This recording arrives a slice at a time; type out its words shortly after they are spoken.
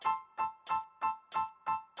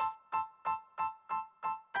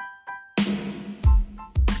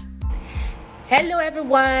Hello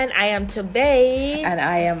everyone, I am Tobe and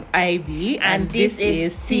I am IB and this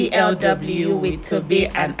is TLW with Tobe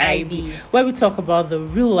and IB, where we talk about the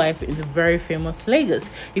real life in the very famous Lagos.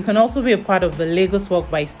 You can also be a part of the Lagos Walk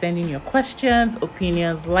by sending your questions,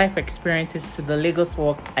 opinions, life experiences to the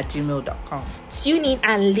lagoswalk@gmail.com. Tune in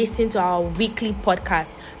and listen to our weekly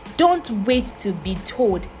podcast. Don't wait to be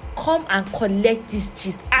told. Come and collect this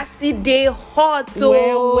gist as it dey hot.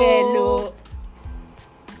 Well.